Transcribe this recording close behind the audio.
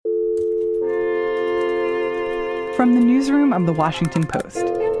From the newsroom of The Washington Post.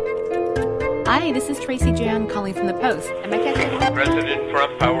 Hi, this is Tracy Jan calling from The Post. Am I catching you? President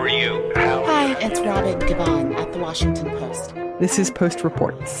Trump, how are you? Hi, it's Robin Givon at The Washington Post. This is Post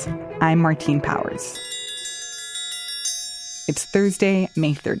Reports. I'm Martine Powers. It's Thursday,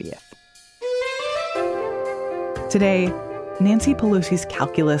 May 30th. Today, Nancy Pelosi's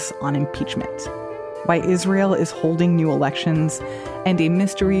calculus on impeachment, why Israel is holding new elections, and a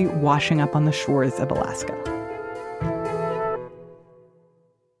mystery washing up on the shores of Alaska.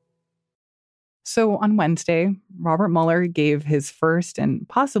 So on Wednesday, Robert Mueller gave his first and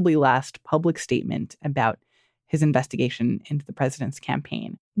possibly last public statement about his investigation into the president's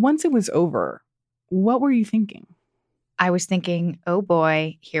campaign. Once it was over, what were you thinking? I was thinking, oh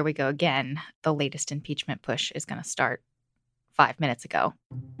boy, here we go again. The latest impeachment push is going to start 5 minutes ago.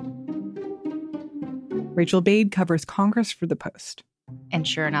 Rachel Bade covers Congress for The Post. And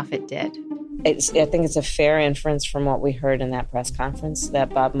sure enough, it did. I think it's a fair inference from what we heard in that press conference that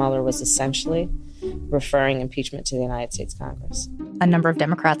Bob Mueller was essentially referring impeachment to the United States Congress. A number of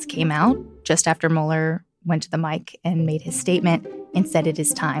Democrats came out just after Mueller went to the mic and made his statement and said it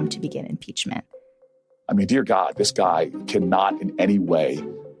is time to begin impeachment. I mean, dear God, this guy cannot in any way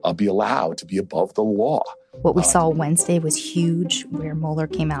be allowed to be above the law. What we saw Wednesday was huge, where Mueller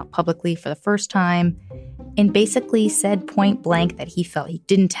came out publicly for the first time and basically said point blank that he felt he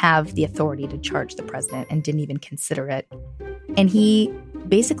didn't have the authority to charge the president and didn't even consider it. And he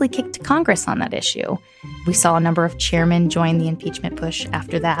basically kicked Congress on that issue. We saw a number of chairmen join the impeachment push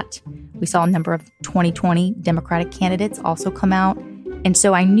after that. We saw a number of 2020 Democratic candidates also come out. And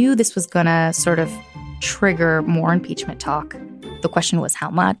so I knew this was going to sort of trigger more impeachment talk. The question was how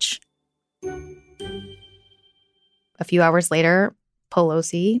much? A few hours later,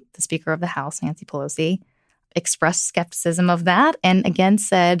 Pelosi, the Speaker of the House, Nancy Pelosi, expressed skepticism of that and again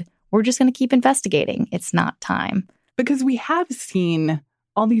said, we're just going to keep investigating. It's not time. Because we have seen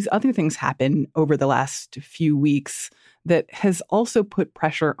all these other things happen over the last few weeks that has also put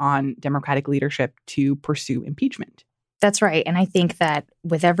pressure on Democratic leadership to pursue impeachment. That's right. And I think that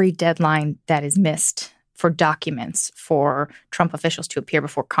with every deadline that is missed for documents for Trump officials to appear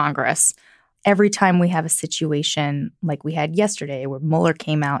before Congress, every time we have a situation like we had yesterday where Mueller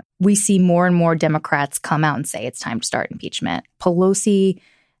came out, we see more and more Democrats come out and say it's time to start impeachment. Pelosi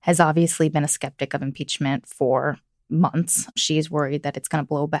has obviously been a skeptic of impeachment for months. She's worried that it's going to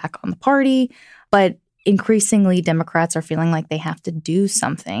blow back on the party. But increasingly, Democrats are feeling like they have to do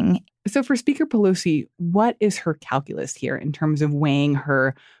something. So for Speaker Pelosi, what is her calculus here in terms of weighing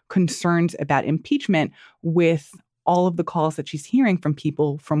her concerns about impeachment with all of the calls that she's hearing from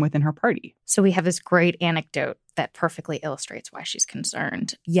people from within her party? So we have this great anecdote that perfectly illustrates why she's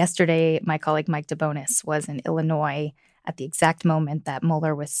concerned. Yesterday, my colleague Mike DeBonis was in Illinois at the exact moment that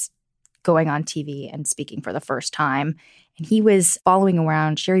Mueller was going on TV and speaking for the first time. And he was following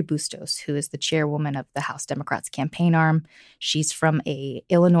around Cheri Bustos, who is the chairwoman of the House Democrats campaign arm. She's from a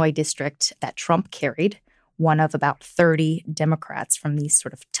Illinois district that Trump carried, one of about 30 Democrats from these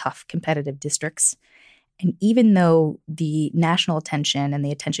sort of tough competitive districts. And even though the national attention and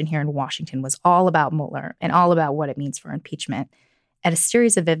the attention here in Washington was all about Mueller and all about what it means for impeachment, at a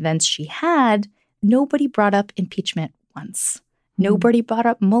series of events she had, nobody brought up impeachment once. Nobody brought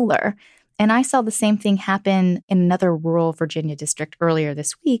up Mueller. And I saw the same thing happen in another rural Virginia district earlier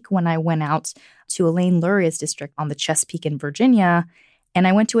this week when I went out to Elaine Luria's district on the Chesapeake in Virginia. And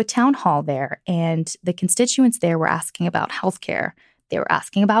I went to a town hall there, and the constituents there were asking about health care. They were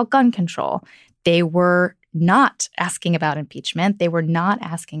asking about gun control. They were not asking about impeachment. They were not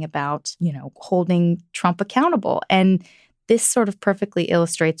asking about, holding Trump accountable. And this sort of perfectly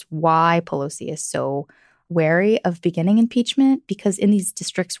illustrates why Pelosi is so wary of beginning impeachment, because in these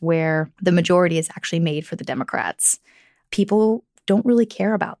districts where the majority is actually made for the Democrats, people don't really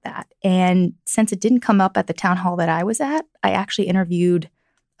care about that. And since it didn't come up at the town hall that I was at, I actually interviewed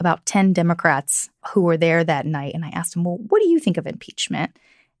about 10 Democrats who were there that night. And I asked them, well, what do you think of impeachment?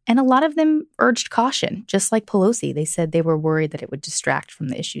 And a lot of them urged caution, just like Pelosi. They said they were worried that it would distract from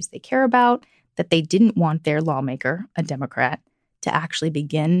the issues they care about, that they didn't want their lawmaker, a Democrat, to actually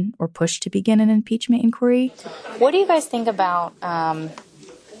begin or push to begin an impeachment inquiry. What do you guys think about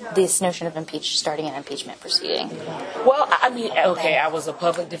this notion of starting an impeachment proceeding? Well, I was a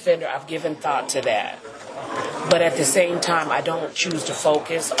public defender. I've given thought to that. But at the same time, I don't choose to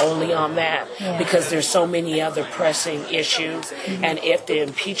focus only on that because there's so many other pressing issues. Mm-hmm. And if the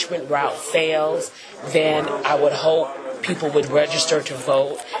impeachment route fails, then I would hope people would register to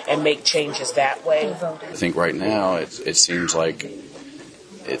vote and make changes that way. I think right now it seems like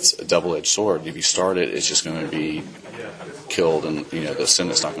it's a double-edged sword. If you start it, it's just going to be killed and, the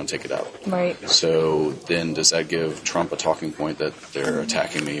Senate's not going to take it up. Right. So then does that give Trump a talking point that they're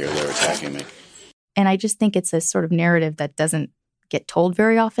attacking me or they're attacking me? And I just think it's a sort of narrative that doesn't get told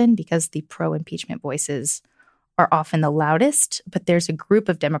very often because the pro-impeachment voices are often the loudest. But there's a group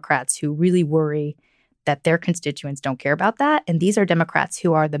of Democrats who really worry that their constituents don't care about that. And these are Democrats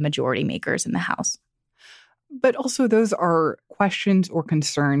who are the majority makers in the House. But also those are questions or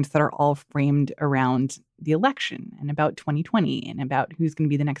concerns that are all framed around the election and about 2020 and about who's going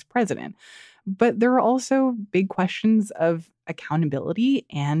to be the next president. But there are also big questions of accountability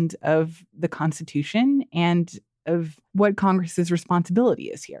and of the Constitution and of what Congress's responsibility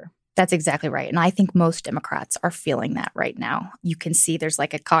is here. That's exactly right. And I think most Democrats are feeling that right now. You can see there's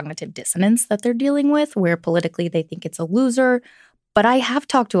like a cognitive dissonance that they're dealing with where politically they think it's a loser. But I have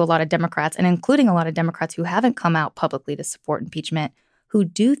talked to a lot of Democrats, and including a lot of Democrats who haven't come out publicly to support impeachment, who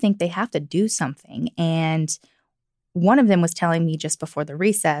do think they have to do something. And one of them was telling me just before the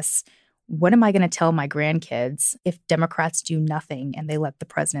recess, what am I going to tell my grandkids if Democrats do nothing and they let the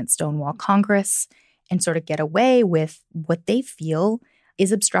president stonewall Congress and sort of get away with what they feel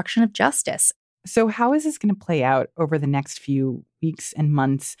is obstruction of justice? So how is this going to play out over the next few weeks and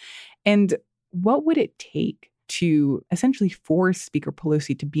months? And what would it take to essentially force Speaker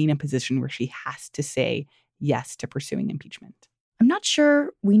Pelosi to be in a position where she has to say yes to pursuing impeachment? I'm not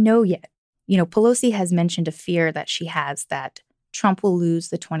sure we know yet. Pelosi has mentioned a fear that she has that Trump will lose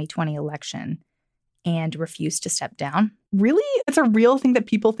the 2020 election and refuse to step down. Really? It's a real thing that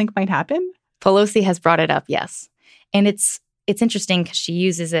people think might happen? Pelosi has brought it up, yes. And it's interesting because she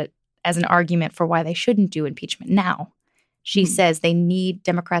uses it as an argument for why they shouldn't do impeachment now. She says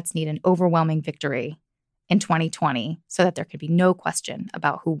Democrats need an overwhelming victory in 2020 so that there could be no question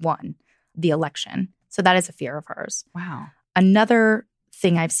about who won the election. So that is a fear of hers. Wow. Another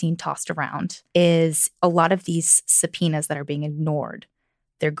thing I've seen tossed around is a lot of these subpoenas that are being ignored.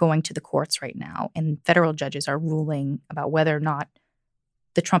 They're going to the courts right now, and federal judges are ruling about whether or not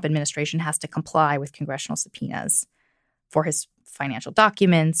the Trump administration has to comply with congressional subpoenas for his financial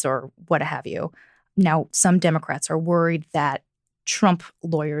documents or what have you. Now, some Democrats are worried that Trump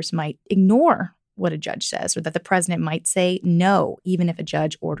lawyers might ignore what a judge says, or that the president might say no, even if a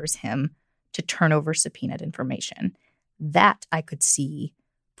judge orders him to turn over subpoenaed information. That I could see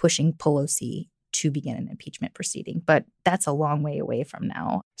pushing Pelosi to begin an impeachment proceeding, but that's a long way away from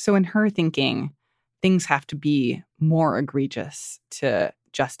now. So in her thinking, things have to be more egregious to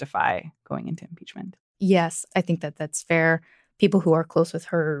justify going into impeachment. Yes, I think that that's fair. People who are close with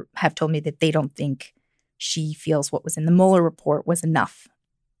her have told me that they don't think she feels what was in the Mueller report was enough.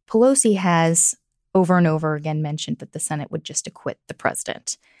 Pelosi has over and over again mentioned that the Senate would just acquit the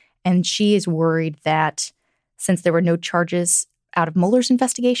president. And she is worried that since there were no charges out of Mueller's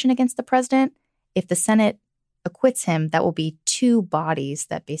investigation against the president, if the Senate acquits him, that will be two bodies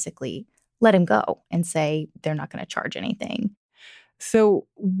that basically let him go and say they're not going to charge anything. So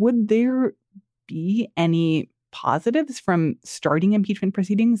would there be any positives from starting impeachment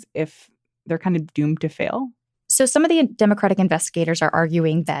proceedings if they're kind of doomed to fail? So some of the Democratic investigators are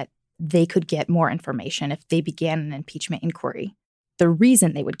arguing that they could get more information if they began an impeachment inquiry. The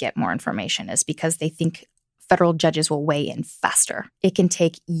reason they would get more information is because they think federal judges will weigh in faster. It can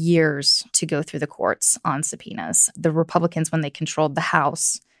take years to go through the courts on subpoenas. The Republicans, when they controlled the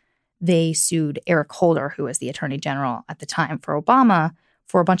House, they sued Eric Holder, who was the attorney general at the time for Obama,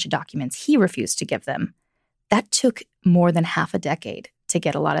 for a bunch of documents he refused to give them. That took more than half a decade to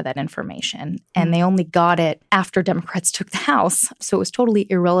get a lot of that information. And they only got it after Democrats took the House. So it was totally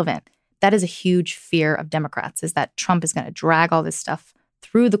irrelevant. That is a huge fear of Democrats, is that Trump is going to drag all this stuff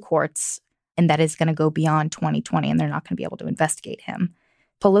through the courts and that is going to go beyond 2020 and they're not going to be able to investigate him.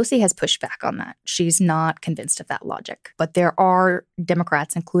 Pelosi has pushed back on that. She's not convinced of that logic. But there are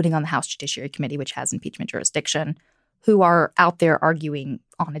Democrats, including on the House Judiciary Committee, which has impeachment jurisdiction, who are out there arguing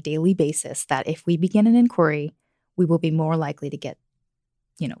on a daily basis that if we begin an inquiry, we will be more likely to get,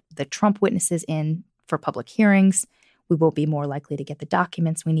 the Trump witnesses in for public hearings. We will be more likely to get the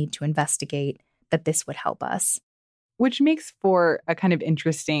documents we need to investigate, that this would help us. Which makes for a kind of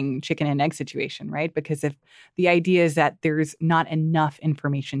interesting chicken and egg situation, right? Because if the idea is that there's not enough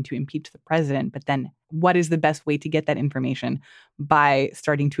information to impeach the president, but then what is the best way to get that information? By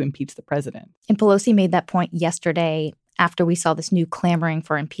starting to impeach the president. And Pelosi made that point yesterday after we saw this new clamoring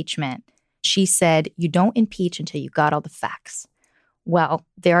for impeachment. She said, you don't impeach until you got all the facts. Well,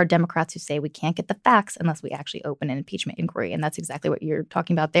 there are Democrats who say we can't get the facts unless we actually open an impeachment inquiry. And that's exactly what you're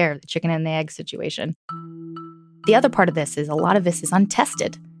talking about there, the chicken and the egg situation. The other part of this is a lot of this is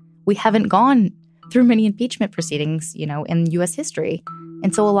untested. We haven't gone through many impeachment proceedings, in U.S. history.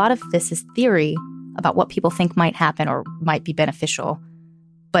 And so a lot of this is theory about what people think might happen or might be beneficial,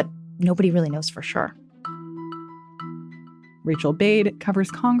 but nobody really knows for sure. Rachel Bade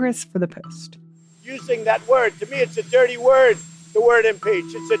covers Congress for The Post. Using that word, to me it's a dirty word, the word impeach.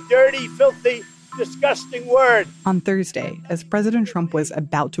 It's a dirty, filthy, disgusting word. On Thursday, as President Trump was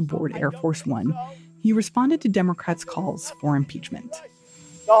about to board Air Force One, he responded to Democrats' calls for impeachment.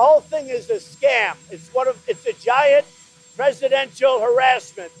 The whole thing is a scam. It's a giant presidential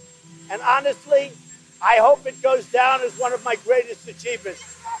harassment. And honestly, I hope it goes down as one of my greatest achievements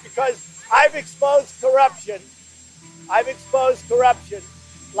because I've exposed corruption. I've exposed corruption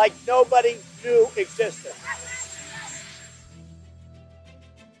like nobody knew existed.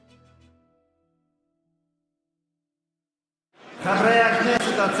 חברי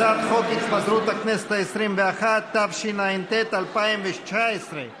הכנסת, הצעת חוק התפזרות הכנסת ה-21, תשע"ט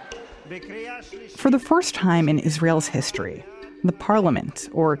 2019. For the first time in Israel's history, the parliament,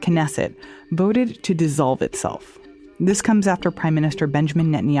 or Knesset, voted to dissolve itself. This comes after Prime Minister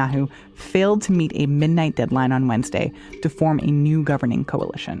Benjamin Netanyahu failed to meet a midnight deadline on Wednesday to form a new governing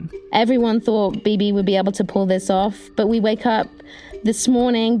coalition. Everyone thought Bibi would be able to pull this off, but we wake up this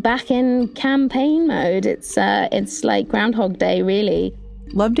morning back in campaign mode. It's like Groundhog Day, really.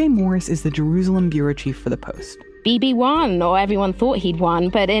 Loveday Morris is the Jerusalem bureau chief for The Post. Bibi won, or everyone thought he'd won.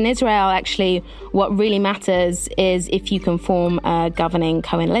 But in Israel, actually, what really matters is if you can form a governing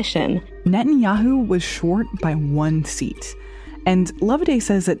coalition. Netanyahu was short by 1 seat. And Loveday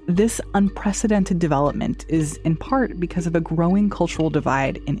says that this unprecedented development is in part because of a growing cultural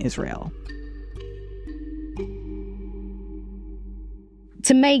divide in Israel.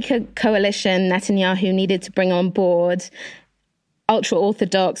 To make a coalition, Netanyahu needed to bring on board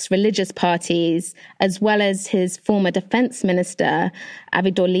ultra-Orthodox religious parties, as well as his former defense minister,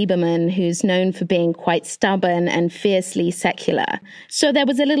 Avigdor Lieberman, who's known for being quite stubborn and fiercely secular. So there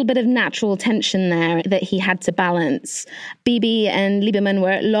was a little bit of natural tension there that he had to balance. Bibi and Lieberman were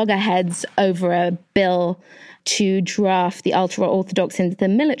at loggerheads over a bill to draft the ultra-Orthodox into the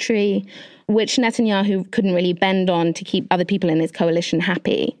military, which Netanyahu couldn't really bend on to keep other people in his coalition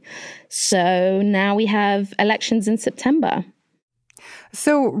happy. So now we have elections in September.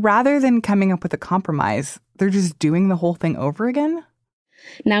 So rather than coming up with a compromise, they're just doing the whole thing over again?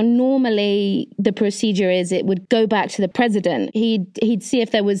 Now, normally the procedure is it would go back to the president. He'd see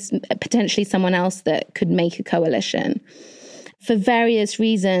if there was potentially someone else that could make a coalition. For various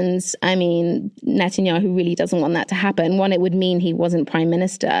reasons, I mean, Netanyahu really doesn't want that to happen. One, it would mean he wasn't prime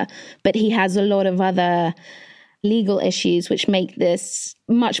minister, but he has a lot of other legal issues which make this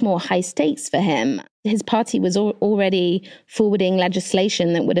much more high stakes for him. His party was already forwarding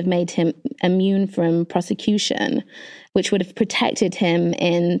legislation that would have made him immune from prosecution, which would have protected him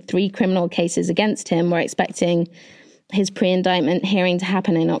in 3 criminal cases against him. We're expecting his pre-indictment hearing to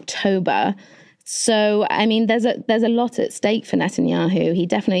happen in October. So, I mean, there's a lot at stake for Netanyahu. He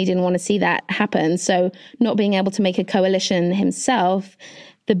definitely didn't want to see that happen. So not being able to make a coalition himself,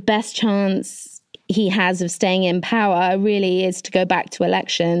 the best chance he has of staying in power really is to go back to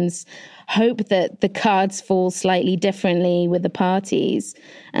elections, hope that the cards fall slightly differently with the parties,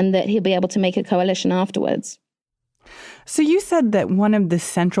 and that he'll be able to make a coalition afterwards. So you said that one of the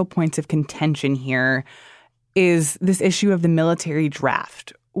central points of contention here is this issue of the military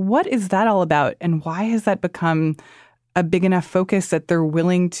draft. What is that all about, and why has that become a big enough focus that they're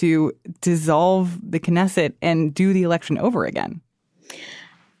willing to dissolve the Knesset and do the election over again?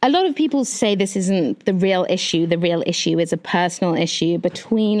 A lot of people say this isn't the real issue. The real issue is a personal issue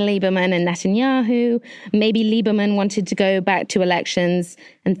between Lieberman and Netanyahu. Maybe Lieberman wanted to go back to elections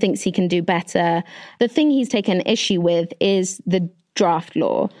and thinks he can do better. The thing he's taken issue with is the draft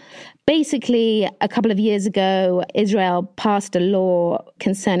law. Basically, a couple of years ago, Israel passed a law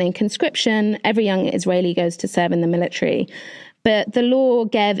concerning conscription. Every young Israeli goes to serve in the military. But the law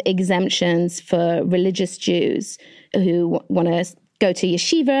gave exemptions for religious Jews who want to go to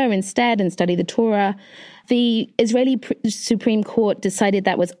yeshiva instead and study the Torah. The Israeli Supreme Court decided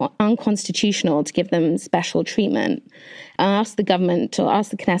that was unconstitutional to give them special treatment. Asked the government to ask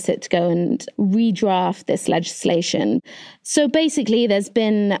the Knesset to go and redraft this legislation. So basically, there's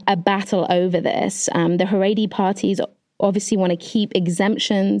been a battle over this. The Haredi parties obviously want to keep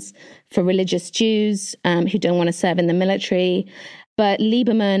exemptions for religious Jews who don't want to serve in the military. But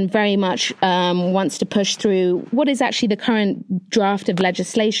Lieberman very much wants to push through what is actually the current draft of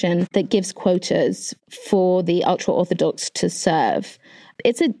legislation that gives quotas for the ultra-Orthodox to serve.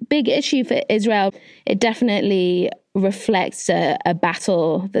 It's a big issue for Israel. It definitely reflects a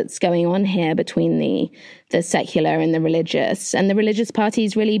battle that's going on here between the secular and the religious. And the religious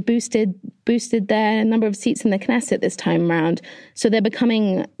parties really boosted their number of seats in the Knesset this time around. So they're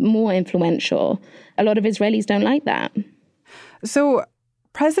becoming more influential. A lot of Israelis don't like that. So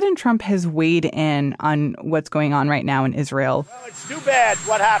President Trump has weighed in on what's going on right now in Israel. Well, it's too bad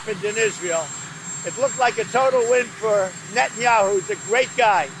what happened in Israel. It looked like a total win for Netanyahu. He's a great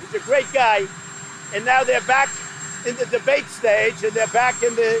guy. And now they're back in the debate stage and they're back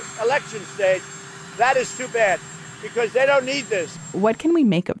in the election stage. That is too bad because they don't need this. What can we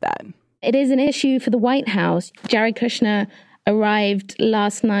make of that? It is an issue for the White House. Jared Kushner arrived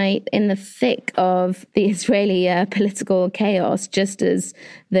last night in the thick of the Israeli political chaos, just as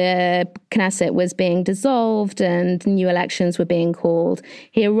the Knesset was being dissolved and new elections were being called.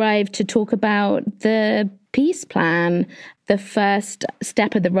 He arrived to talk about the peace plan, the first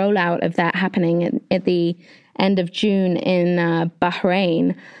step of the rollout of that happening at the end of June in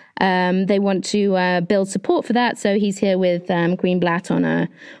Bahrain. They want to build support for that, so he's here with Greenblatt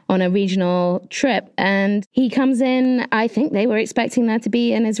on a regional trip. And he comes in, I think they were expecting there to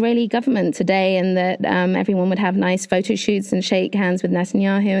be an Israeli government today and that everyone would have nice photo shoots and shake hands with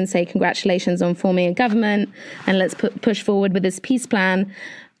Netanyahu and say congratulations on forming a government and let's push forward with this peace plan.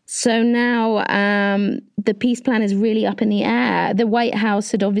 So now the peace plan is really up in the air. The White House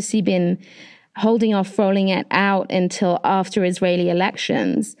had obviously been holding off rolling it out until after Israeli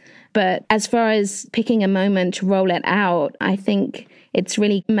elections. But as far as picking a moment to roll it out, I think it's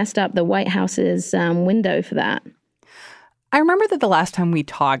really messed up the White House's window for that. I remember that the last time we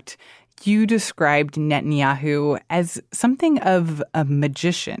talked, you described Netanyahu as something of a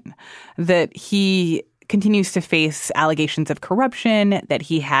magician, that he continues to face allegations of corruption, that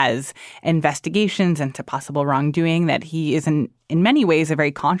he has investigations into possible wrongdoing, that he is in many ways a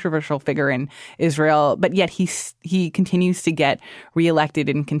very controversial figure in Israel, but yet he continues to get reelected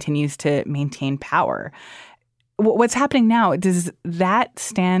and continues to maintain power. What's happening now, does that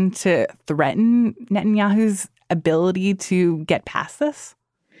stand to threaten Netanyahu's ability to get past this?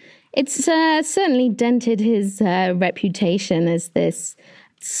 It's certainly dented his reputation as this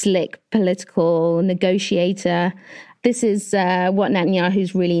slick political negotiator. This is what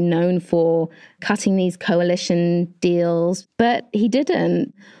Netanyahu's really known for, cutting these coalition deals. But he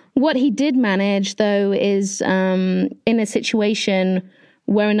didn't. What he did manage, though, is in a situation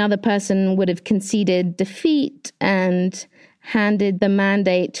where another person would have conceded defeat and handed the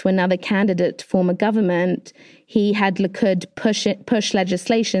mandate to another candidate to form a government, he had Likud push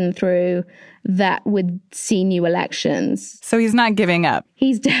legislation through that would see new elections. So he's not giving up.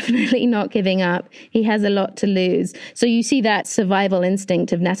 He's definitely not giving up. He has a lot to lose. So you see that survival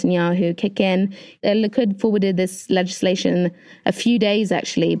instinct of Netanyahu kick in. Likud forwarded this legislation a few days,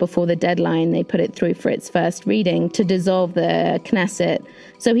 actually, before the deadline. They put it through for its first reading to dissolve the Knesset.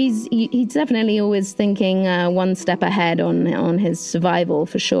 So he's definitely always thinking one step ahead on his survival,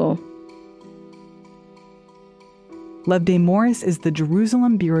 for sure. Loveday Morris is the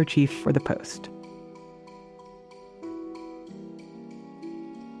Jerusalem bureau chief for The Post.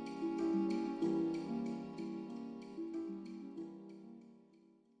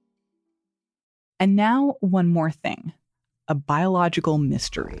 And now one more thing, a biological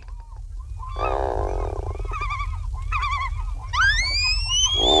mystery.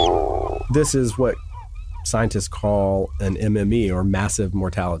 This is what scientists call an MME, or massive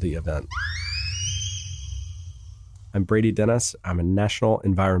mortality event. I'm Brady Dennis. I'm a national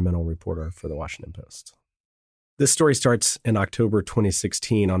environmental reporter for The Washington Post. This story starts in October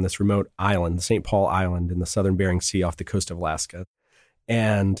 2016 on this remote island, St. Paul Island in the southern Bering Sea off the coast of Alaska.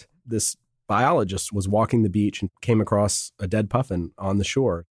 And this biologist was walking the beach and came across a dead puffin on the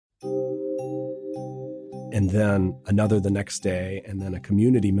shore. And then another the next day, and then a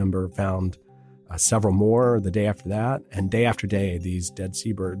community member found several more the day after that. And day after day, these dead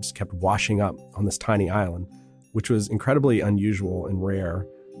seabirds kept washing up on this tiny island, which was incredibly unusual and rare,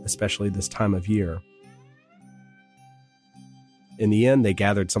 especially this time of year. In the end, they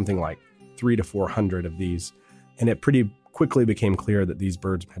gathered something like 300 to 400 of these, and it pretty quickly became clear that these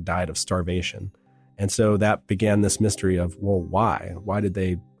birds had died of starvation. And so that began this mystery of, well, why? Why did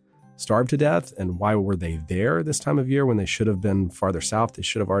they starve to death, and why were they there this time of year when they should have been farther south? They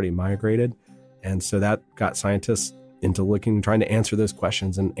should have already migrated. And so that got scientists into trying to answer those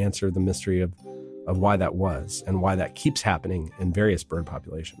questions and answer the mystery of why that was and why that keeps happening in various bird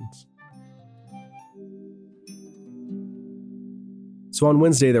populations. So on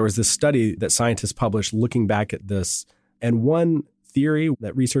Wednesday, there was this study that scientists published looking back at this. And one theory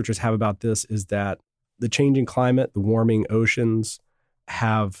that researchers have about this is that the changing climate, the warming oceans,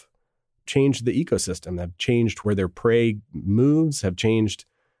 have changed the ecosystem, have changed where their prey moves, have changed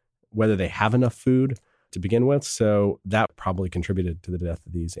whether they have enough food to begin with. So that probably contributed to the death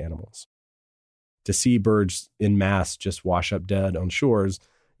of these animals. To see birds in mass just wash up dead on shores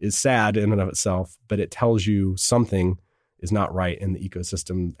is sad in and of itself, but it tells you something is not right in the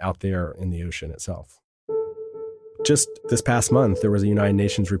ecosystem out there in the ocean itself. Just this past month, there was a United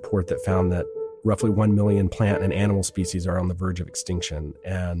Nations report that found that roughly 1 million plant and animal species are on the verge of extinction,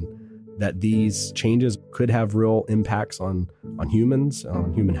 and that these changes could have real impacts on humans,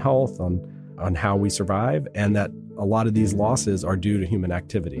 on human health, on how we survive, and that a lot of these losses are due to human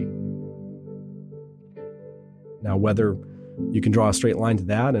activity. Now, whether you can draw a straight line to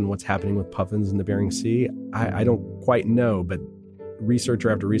that and what's happening with puffins in the Bering Sea, I don't quite know, but researcher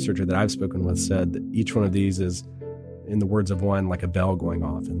after researcher that I've spoken with said that each one of these is, in the words of one, like a bell going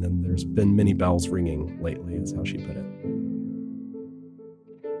off, and then there's been many bells ringing lately, is how she put it.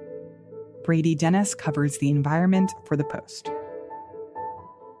 Brady Dennis covers the environment for The Post.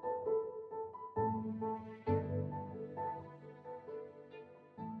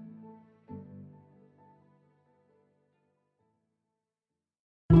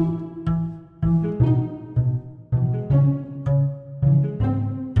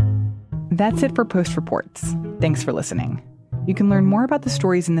 That's it for Post Reports. Thanks for listening. You can learn more about the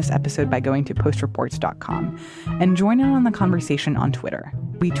stories in this episode by going to postreports.com and join in on the conversation on Twitter.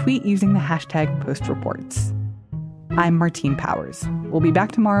 We tweet using the hashtag #PostReports. I'm Martine Powers. We'll be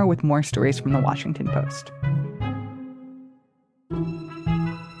back tomorrow with more stories from the Washington Post.